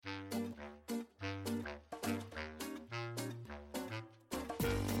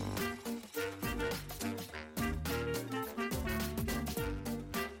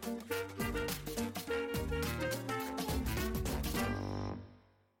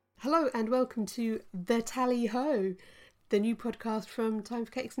Hello and welcome to The Tally Ho, the new podcast from Time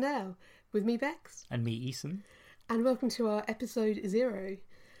for Cakes Now, with me Bex. And me Eason. And welcome to our episode 0.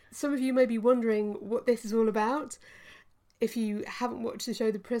 Some of you may be wondering what this is all about. If you haven't watched the show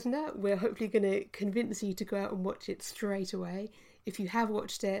The Prisoner, we're hopefully going to convince you to go out and watch it straight away. If you have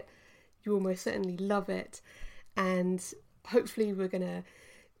watched it, you will most certainly love it. And hopefully we're going to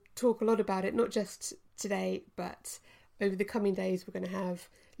talk a lot about it, not just today, but over the coming days. We're going to have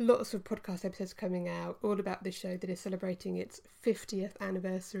lots of podcast episodes coming out all about this show that is celebrating its 50th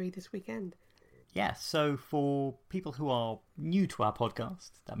anniversary this weekend. Yeah, so for people who are new to our podcast,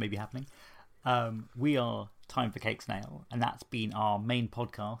 that may be happening, we are Time for Cakes Now, and that's been our main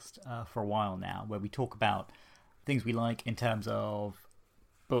podcast for a while now, where we talk about things we like in terms of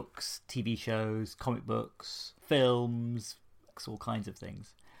books, TV shows, comic books, films, all kinds of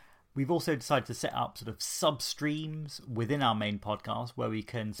things. We've also decided to set up sort of sub-streams within our main podcast where we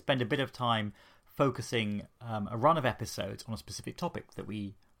can spend a bit of time focusing a run of episodes on a specific topic that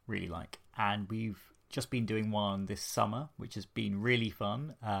we really like. And we've just been doing one this summer, which has been really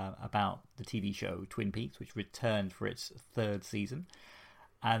fun, about the TV show Twin Peaks, which returned for its 3rd season.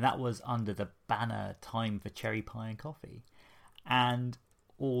 And that was under the banner Time for Cherry Pie and Coffee. And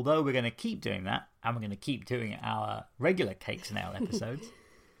although we're going to keep doing that, and we're going to keep doing our regular Cakes Now episodes,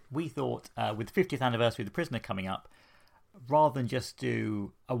 we thought with the 50th anniversary of The Prisoner coming up, rather than just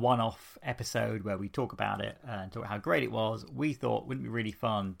do a one-off episode where we talk about it and talk how great it was, we thought wouldn't it be really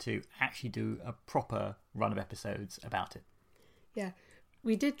fun to actually do a proper run of episodes about it. Yeah,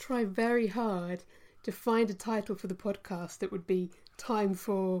 we did try very hard to find a title for the podcast that would be Time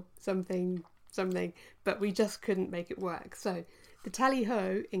for something, but we just couldn't make it work. So the Tally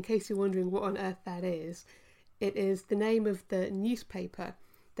Ho, in case you're wondering what on earth that is, it is the name of the newspaper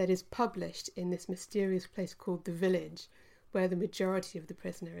that is published in this mysterious place called The Village, where the majority of The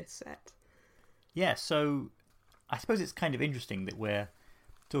Prisoner is set. Yeah, so I suppose it's kind of interesting that we're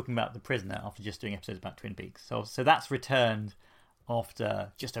talking about The Prisoner after just doing episodes about Twin Peaks. So that's returned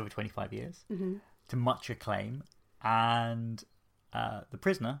after just over 25 years to much acclaim. And The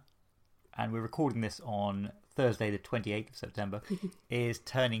Prisoner, and we're recording this on Thursday the 28th of September, is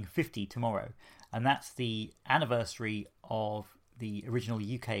turning 50 tomorrow. And that's the anniversary of the original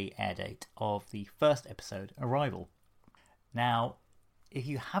UK air date of the first episode, Arrival. Now, if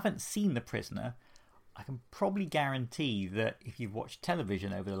you haven't seen The Prisoner, I can probably guarantee that if you've watched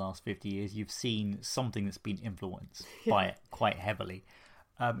television over the last 50 years, you've seen something that's been influenced by it quite heavily.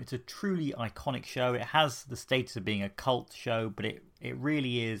 It's a truly iconic show. It has the status of being a cult show, but it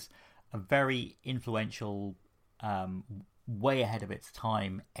really is a very influential, way ahead of its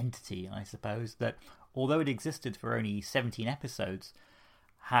time entity, I suppose, that although it existed for only 17 episodes,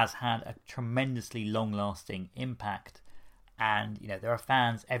 has had a tremendously long-lasting impact. And, you know, there are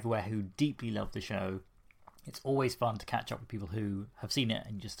fans everywhere who deeply love the show. It's always fun to catch up with people who have seen it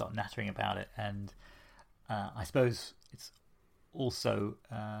and just start nattering about it. And I suppose it's also,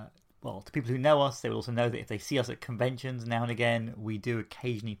 to people who know us, they will also know that if they see us at conventions now and again, we do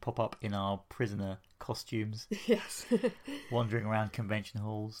occasionally pop up in our prisoner costumes. Yes. Wandering around convention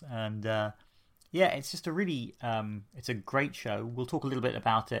halls. And yeah, it's just a really, it's a great show. We'll talk a little bit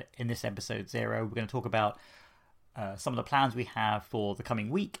about it in this episode 0. We're going to talk about some of the plans we have for the coming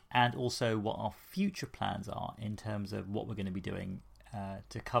week and also what our future plans are in terms of what we're going to be doing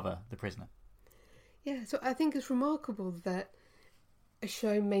to cover The Prisoner. Yeah, so I think it's remarkable that a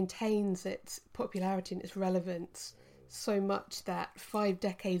show maintains its popularity and its relevance so much that 5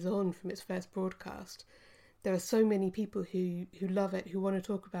 decades on from its first broadcast, there are so many people who love it, who want to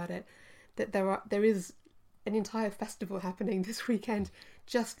talk about it, that there is an entire festival happening this weekend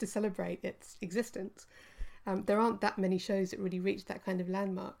just to celebrate its existence. There aren't that many shows that really reach that kind of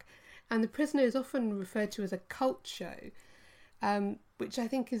landmark. And The Prisoner is often referred to as a cult show, which I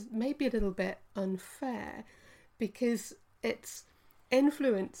think is maybe a little bit unfair because its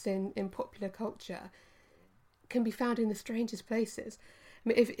influence in popular culture can be found in the strangest places. I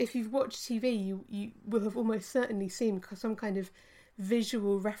mean, if you've watched TV, you will have almost certainly seen some kind of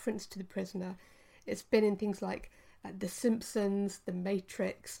visual reference to The Prisoner. It's been in things like The Simpsons, The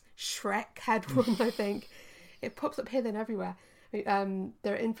Matrix, Shrek had one, I think. It pops up here, then everywhere. I mean,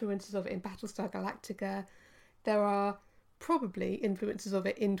 there are influences of it in Battlestar Galactica. There are probably influences of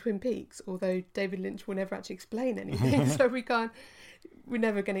it in Twin Peaks, although David Lynch will never actually explain anything, so we're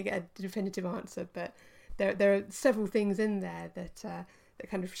never going to get a definitive answer. But there are several things in there that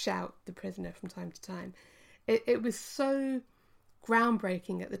kind of shout The Prisoner from time to time. It was so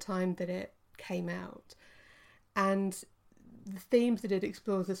groundbreaking at the time that it came out, and the themes that it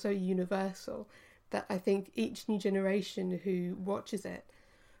explores are so universal that I think each new generation who watches it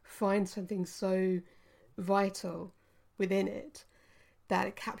find something so vital within it that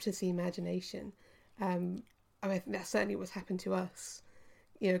it captures the imagination. I mean, I think that's certainly what's happened to us,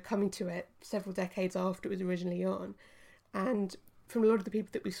 coming to it several decades after it was originally on. And from a lot of the people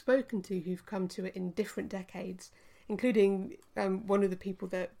that we've spoken to who've come to it in different decades, including one of the people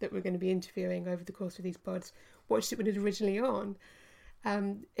that we're going to be interviewing over the course of these pods, watched it when it was originally on.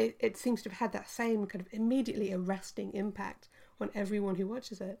 It seems to have had that same kind of immediately arresting impact on everyone who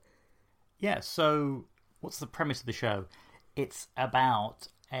watches it. Yeah, so what's the premise of the show? It's about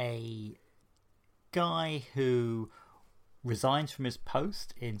a guy who resigns from his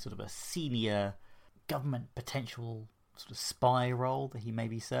post in sort of a senior government potential sort of spy role that he may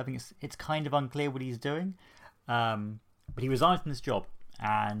be serving. It's kind of unclear what he's doing, but he resigns from this job,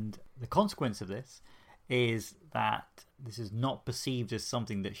 and the consequence of this is that this is not perceived as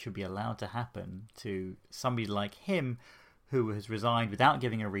something that should be allowed to happen to somebody like him who has resigned without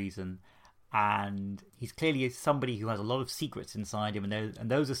giving a reason. And he's clearly somebody who has a lot of secrets inside him, and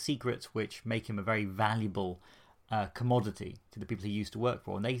those are secrets which make him a very valuable commodity to the people he used to work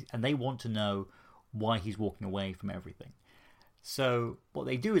for, and they want to know why he's walking away from everything. So what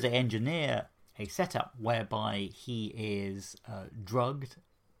they do is they engineer a setup whereby he is drugged,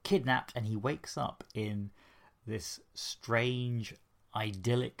 kidnapped, and he wakes up in this strange,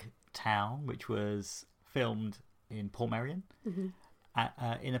 idyllic town, which was filmed in Portmeirion. Mm-hmm.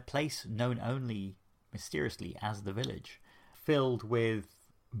 In a place known only mysteriously as the Village, filled with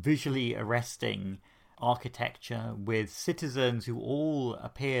visually arresting architecture, with citizens who all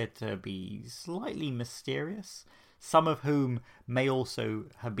appear to be slightly mysterious, some of whom may also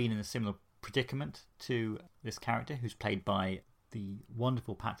have been in a similar predicament to this character, who's played by the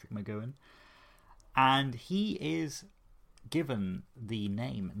wonderful Patrick McGoohan. And he is given the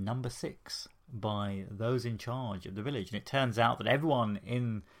name Number 6 by those in charge of the village, and it turns out that everyone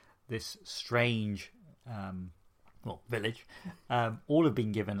in this strange village all have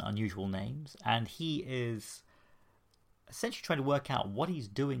been given unusual names, and he is essentially trying to work out what he's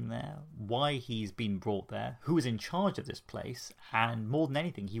doing there, why he's been brought there, who is in charge of this place, and more than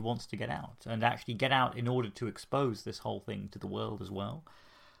anything he wants to get out, and actually get out in order to expose this whole thing to the world as well.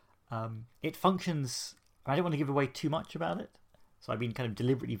 It functions, I don't want to give away too much about it, so I've been kind of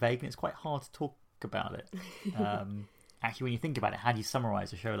deliberately vague, and it's quite hard to talk about it. Actually, when you think about it, how do you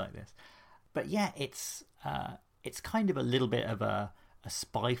summarize a show like this? But yeah, it's kind of a little bit of a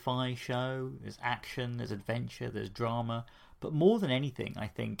spy-fi show. There's action, there's adventure, there's drama. But more than anything, I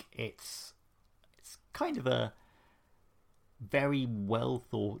think it's kind of a very well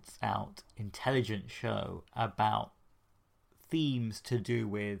thought out, intelligent show about themes to do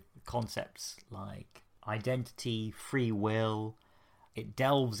with concepts like identity, free will. It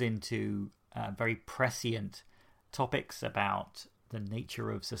delves into very prescient topics about the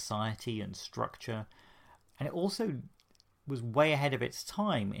nature of society and structure. And it also was way ahead of its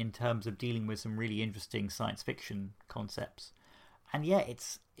time in terms of dealing with some really interesting science fiction concepts. And yeah,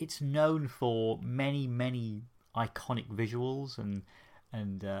 it's known for many, many iconic visuals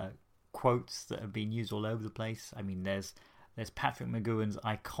and quotes that have been used all over the place. I mean, there's Patrick McGoohan's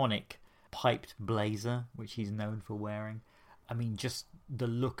iconic piped blazer, which he's known for wearing. I mean, just the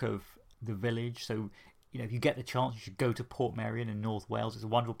look of the village. So, if you get the chance, you should go to Portmeirion in North Wales. It's a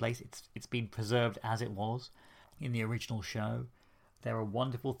wonderful place. It's been preserved as it was in the original show. There are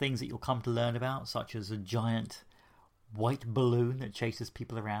wonderful things that you'll come to learn about, such as a giant white balloon that chases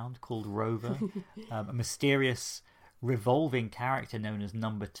people around called Rover, a mysterious revolving character known as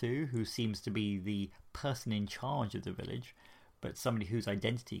Number 2, who seems to be the person in charge of the village, but somebody whose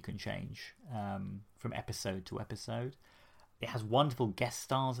identity can change from episode to episode. It has wonderful guest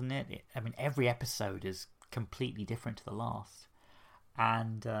stars in it. I mean, every episode is completely different to the last.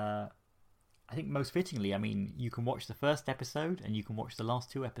 And I think most fittingly, I mean, you can watch the first episode and you can watch the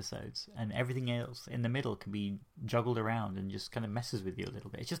last 2 episodes, and everything else in the middle can be juggled around and just kind of messes with you a little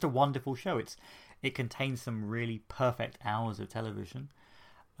bit. It's just a wonderful show. It contains some really perfect hours of television.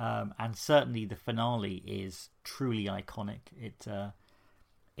 And certainly the finale is truly iconic. It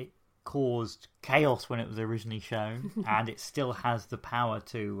caused chaos when it was originally shown, and it still has the power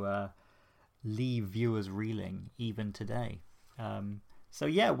to leave viewers reeling even today. So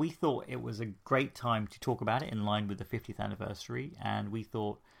yeah, we thought it was a great time to talk about it in line with the 50th anniversary, and we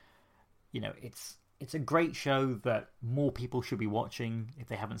thought, it's a great show that more people should be watching if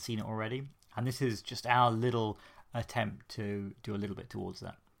they haven't seen it already. And this is just our little attempt to do a little bit towards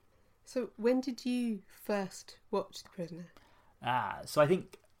that. So when did you first watch The Prisoner? So I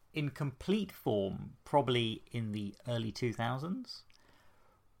think in complete form, probably in the early 2000s.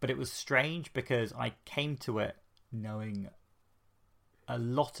 But it was strange because I came to it knowing a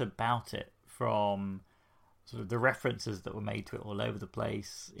lot about it from sort of the references that were made to it all over the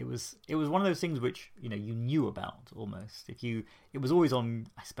place. It was one of those things which you knew about almost. It was always on,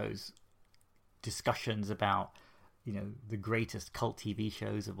 I suppose, discussions about the greatest cult TV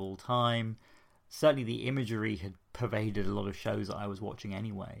shows of all time. Certainly, the imagery had pervaded a lot of shows that I was watching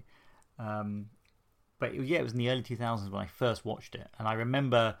anyway. But it was in the early 2000s when I first watched it, and I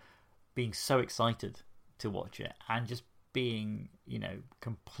remember being so excited to watch it and just being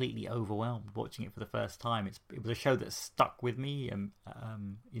completely overwhelmed watching it for the first time. It was a show that stuck with me, and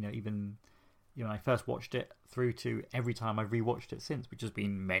even when I first watched it through to every time I've rewatched it since, which has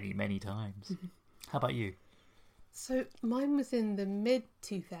been many, many times. How about you? So mine was in the mid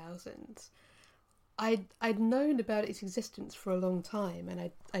 2000s. I'd known about its existence for a long time,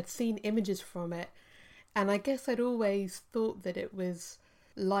 and I'd seen images from it, and I guess I'd always thought that it was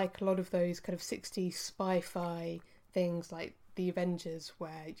like a lot of those kind of 60s spy-fi things like The Avengers,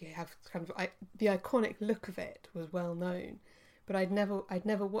 where you have kind of the iconic look of it was well known, but I'd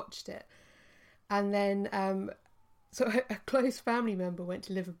never watched it. And then so a close family member went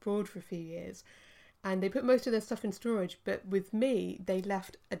to live abroad for a few years, and they put most of their stuff in storage, but with me they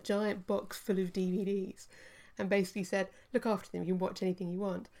left a giant box full of DVDs and basically said, look after them, you can watch anything you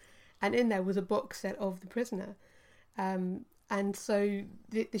want. And in there was a box set of The Prisoner. And so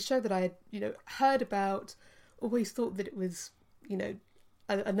the show that I had heard about, always thought that it was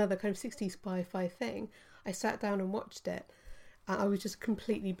another kind of 60s spy-fi thing. I sat down and watched it, and I was just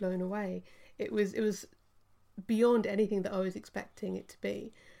completely blown away. It was beyond anything that I was expecting it to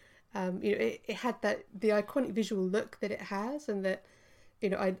be. It had the iconic visual look that it has, and that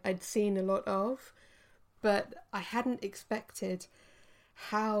I'd seen a lot of, but I hadn't expected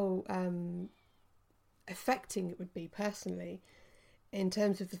how affecting it would be personally in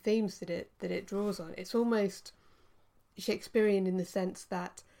terms of the themes that it draws on. It's almost Shakespearean in the sense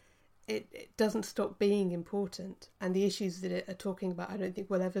that it doesn't stop being important, and the issues that it are talking about I don't think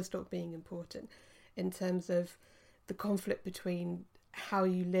will ever stop being important, in terms of the conflict between how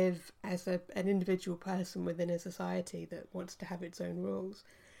you live as an individual person within a society that wants to have its own rules,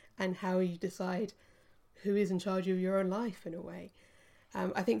 and how you decide who is in charge of your own life in a way.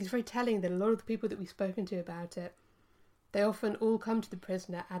 I think it's very telling that a lot of the people that we've spoken to about it, they often all come to The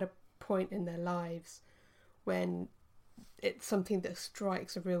Prisoner at a point in their lives when it's something that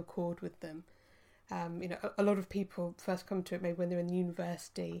strikes a real chord with them. A lot of people first come to it maybe when they're in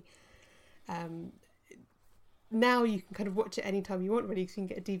university. Now you can kind of watch it anytime you want, really, because you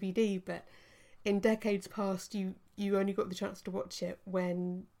can get a DVD, but in decades past you only got the chance to watch it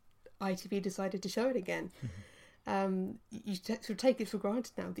when ITV decided to show it again. You sort of take it for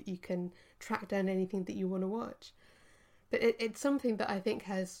granted now that you can track down anything that you want to watch. But it's something that I think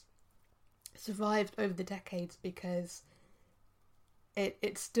has survived over the decades because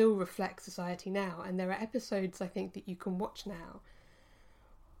it still reflects society now. And there are episodes, I think, that you can watch now,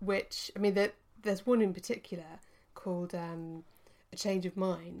 which, I mean, there's one in particular called A Change of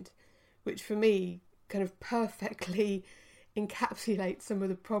Mind, which for me kind of perfectly encapsulates some of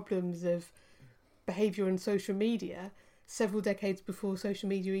the problems of behaviour on social media several decades before social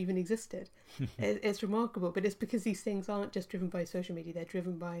media even existed. It's remarkable, but it's because these things aren't just driven by social media, they're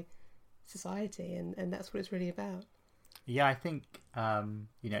driven by society, and that's what it's really about. Yeah, I think,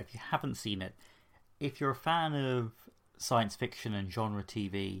 if you haven't seen it, if you're a fan of science fiction and genre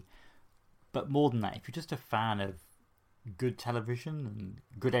TV, but more than that, if you're just a fan of good television and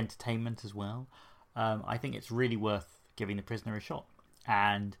good entertainment as well, I think it's really worth giving The Prisoner a shot.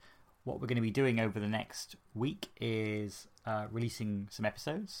 And what we're going to be doing over the next week is releasing some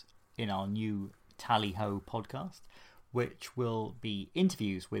episodes in our new Tally Ho podcast, which will be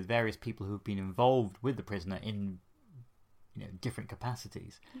interviews with various people who have been involved with The Prisoner in different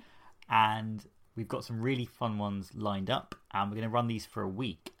capacities. And we've got some really fun ones lined up, and we're going to run these for a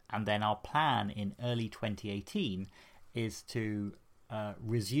week. And then our plan in early 2018 is to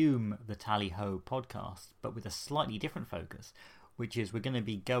resume the Tally Ho podcast, but with a slightly different focus, which is we're going to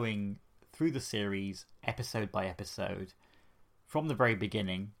be going through the series episode by episode from the very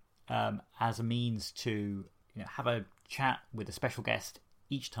beginning, as a means to have a chat with a special guest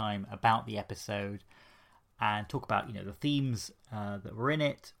each time about the episode and talk about the themes that were in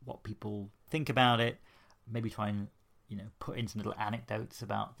it, what people think about it, maybe try and put in some little anecdotes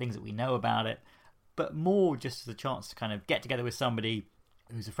about things that we know about it, but more just as a chance to kind of get together with somebody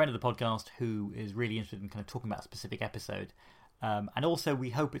who's a friend of the podcast who is really interested in kind of talking about a specific episode. And also we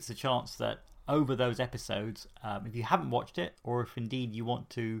hope it's a chance that over those episodes, if you haven't watched it, or if indeed you want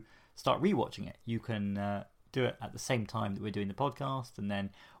to start rewatching it, you can do it at the same time that we're doing the podcast. And then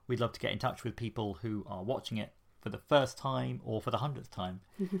we'd love to get in touch with people who are watching it for the first time or for the 100th time.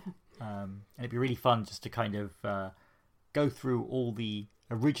 And it'd be really fun just to kind of go through all the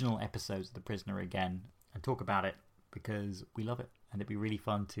original episodes of The Prisoner again and talk about it, because we love it, and it'd be really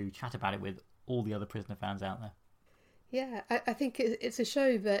fun to chat about it with all the other Prisoner fans out there. Yeah, I think it's a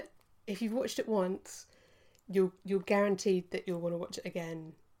show that if you've watched it once, you're guaranteed that you'll want to watch it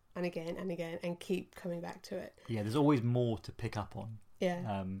again and again and again and keep coming back to it. Yeah, there's always more to pick up on.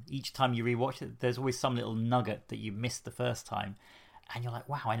 Yeah. Each time you rewatch it, there's always some little nugget that you missed the first time, and you're like,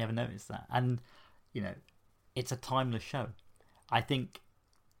 wow, I never noticed that. And, you know, it's a timeless show. I think,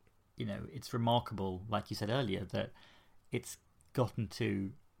 you know, it's remarkable, like you said earlier, that it's gotten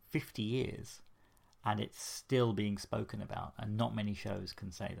to 50 years and it's still being spoken about, and not many shows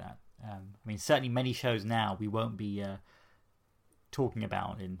can say that. I mean, certainly many shows now we won't be talking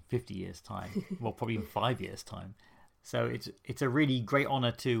about in 50 years' time, well, probably in 5 years' time. So it's a really great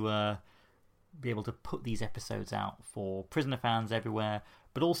honour to be able to put these episodes out for Prisoner fans everywhere.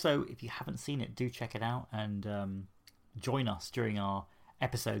 But also, if you haven't seen it, do check it out and join us during our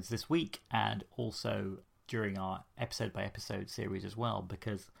episodes this week, and also during our episode by episode series as well,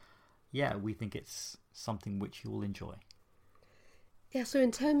 because yeah, we think it's something which you will enjoy. Yeah, so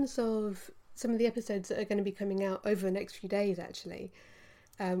in terms of some of the episodes that are going to be coming out over the next few days, actually,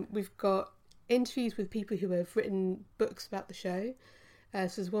 we've got interviews with people who have written books about the show. So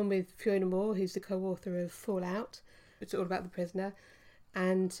there's one with Fiona Moore, who's the co-author of Fallout, which is all about The Prisoner,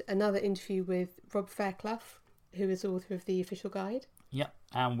 and another interview with Rob Fairclough, who is the author of The Official Guide. Yep,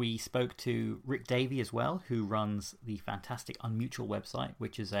 and we spoke to Rick Davey as well, who runs the fantastic Unmutual website,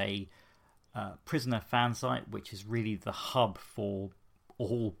 which is a Prisoner fan site, which is really the hub for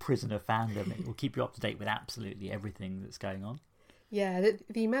all Prisoner fandom. It will keep you up to date with absolutely everything that's going on. Yeah,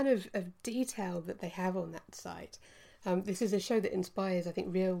 the amount of detail that they have on that site. This is a show that inspires, I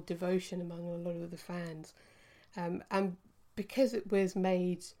think, real devotion among a lot of the fans. And because it was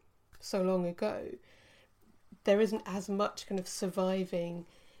made so long ago, there isn't as much kind of surviving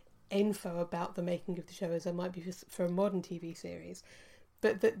info about the making of the show as there might be for a modern TV series.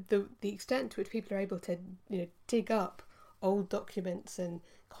 But the extent to which people are able to, you know, dig up old documents and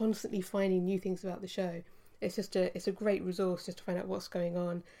constantly finding new things about the show, it's a great resource just to find out what's going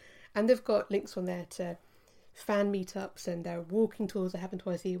on. And they've got links on there to fan meetups, and there are walking tours that happen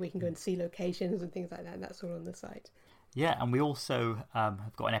twice a year where you can go and see locations and things like that, and that's all on the site. Yeah, and we also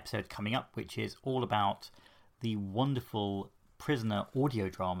have got an episode coming up which is all about the wonderful Prisoner audio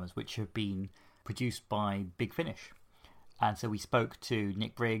dramas which have been produced by Big Finish. And so we spoke to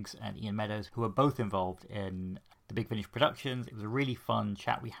Nick Briggs and Ian Meadows, who are both involved in the Big Finish productions. It was a really fun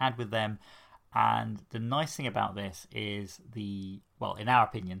chat we had with them. And the nice thing about this is in our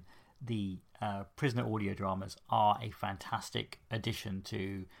opinion, the Prisoner audio dramas are a fantastic addition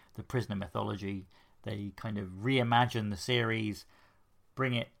to the Prisoner mythology. They kind of reimagine the series,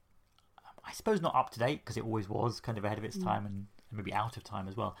 bring it, I suppose, not up to date, because it always was kind of ahead of its time and maybe out of time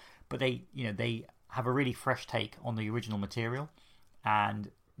as well. But they have a really fresh take on the original material,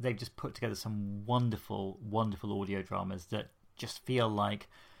 and they've just put together some wonderful, wonderful audio dramas that just feel like,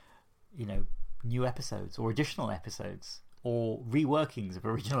 you know, new episodes or additional episodes or reworkings of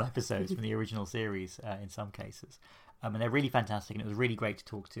original episodes from the original series in some cases. And they're really fantastic, and it was really great to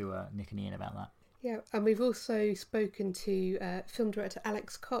talk to Nick and Ian about that. Yeah, and we've also spoken to film director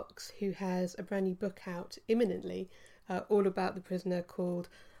Alex Cox, who has a brand new book out imminently, all about The Prisoner, called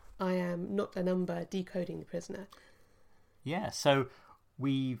I Am Not a Number, Decoding The Prisoner. Yeah, so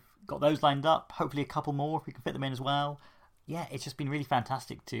we've got those lined up, hopefully a couple more if we can fit them in as well. Yeah, it's just been really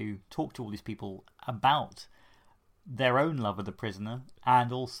fantastic to talk to all these people about their own love of The Prisoner,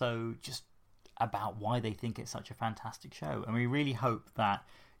 and also just about why they think it's such a fantastic show. And we really hope that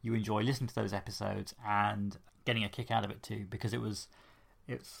you enjoy listening to those episodes and getting a kick out of it too, because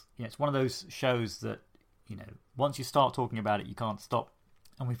it's one of those shows that, you know, once you start talking about it, you can't stop.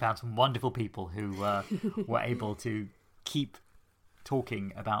 And we found some wonderful people who were able to keep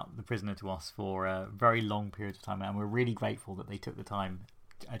talking about The Prisoner to us for a very long period of time, and we're really grateful that they took the time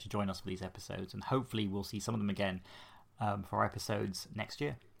to join us for these episodes, and hopefully we'll see some of them again for our episodes next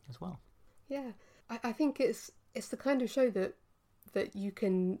year as well. Yeah, I think it's the kind of show that you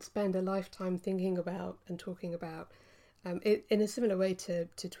can spend a lifetime thinking about and talking about, in a similar way to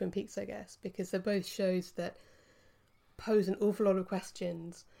Twin Peaks, I guess, because they're both shows that pose an awful lot of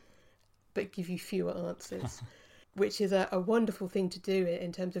questions but give you fewer answers. Which is a wonderful thing to do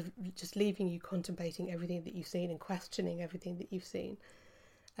in terms of just leaving you contemplating everything that you've seen and questioning everything that you've seen.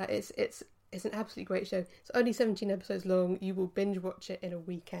 It's an absolutely great show. It's only 17 episodes long. You will binge watch it in a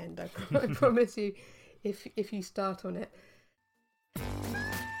weekend. I promise you, if you start on it.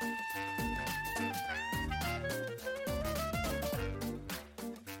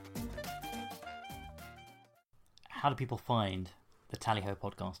 how do people find the Tally Ho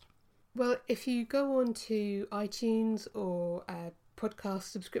podcast? Well, if you go on to iTunes or a podcast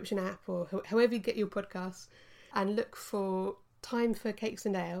subscription app or however you get your podcasts and look for Time for Cakes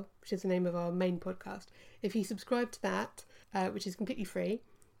and Ale, which is the name of our main podcast, if you subscribe to that, which is completely free,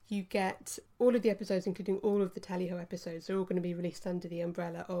 you get all of the episodes, including all of the Tally Ho episodes. They're all going to be released under the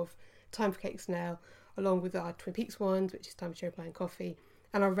umbrella of Time for Cakes and Ale, along with our Twin Peaks ones, which is Time for Cherry Pie and Coffee,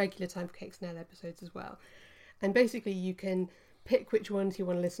 and our regular Time for Cakes and Ale episodes as well. And basically you can pick which ones you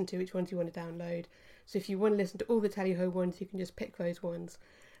want to listen to, which ones you want to download. So if you want to listen to all the Tally Ho ones, you can just pick those ones.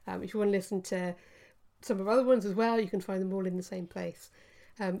 If you want to listen to some of our other ones as well, you can find them all in the same place.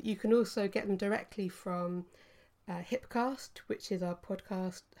 You can also get them directly from Hipcast, which is our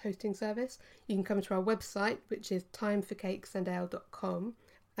podcast hosting service. You can come to our website, which is timeforcakesandale.com,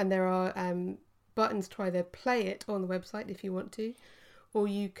 and there are buttons to either play it on the website if you want to, or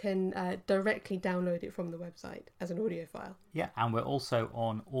you can directly download it from the website as an audio file. Yeah, and we're also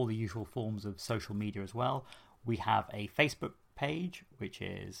on all the usual forms of social media as well. We have a Facebook page, which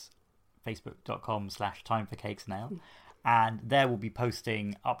is facebook.com/timeforcakesandale. And there we'll be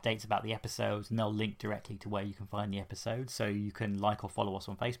posting updates about the episodes, and they'll link directly to where you can find the episodes, so you can like or follow us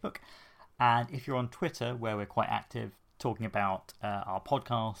on Facebook. And if you're on Twitter, where we're quite active talking about our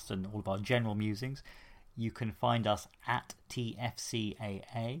podcast and all of our general musings, you can find us at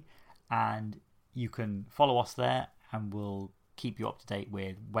TFCAA, and you can follow us there, and we'll keep you up to date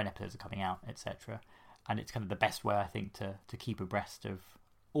with when episodes are coming out, etc. And it's kind of the best way, I think, to keep abreast of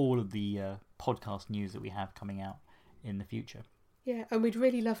all of the podcast news that we have coming out in the future. Yeah, and we'd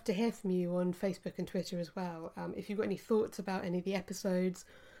really love to hear from you on Facebook and Twitter as well. If you've got any thoughts about any of the episodes,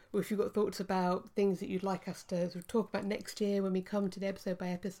 or if you've got thoughts about things that you'd like us to sort of talk about next year when we come to the episode by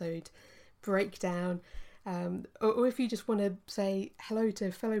episode breakdown, or if you just want to say hello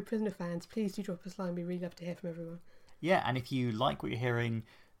to fellow Prisoner fans, please do drop us a line. We really love to hear from everyone. Yeah, and if you like what you're hearing,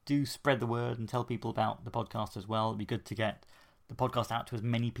 do spread the word and tell people about the podcast as well. It'd be good to get the podcast out to as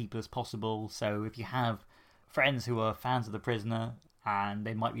many people as possible. So if you have friends who are fans of The Prisoner and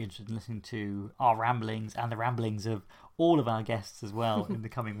they might be interested in listening to our ramblings and the ramblings of all of our guests as well in the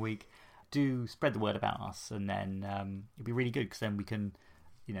coming week, do spread the word about us, and then it'd be really good because then we can,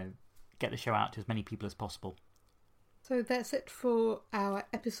 get the show out to as many people as possible. So that's it for our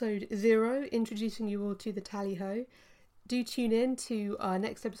episode 0, introducing you all to the Tally Ho. Do tune in to our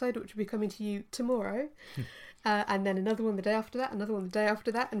next episode, which will be coming to you tomorrow. And then another one the day after that, another one the day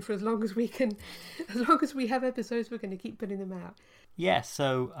after that, and for as long as we can, as long as we have episodes, we're going to keep putting them out. Yeah,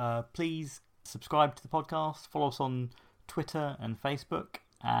 so please subscribe to the podcast, follow us on Twitter and Facebook,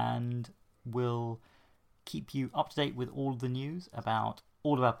 and we'll keep you up to date with all of the news about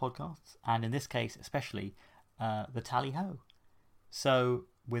all of our podcasts, and in this case especially the Tally Ho. So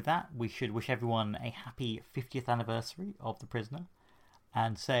with that, we should wish everyone a happy 50th anniversary of The Prisoner,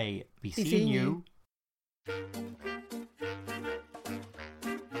 and say, be seeing you.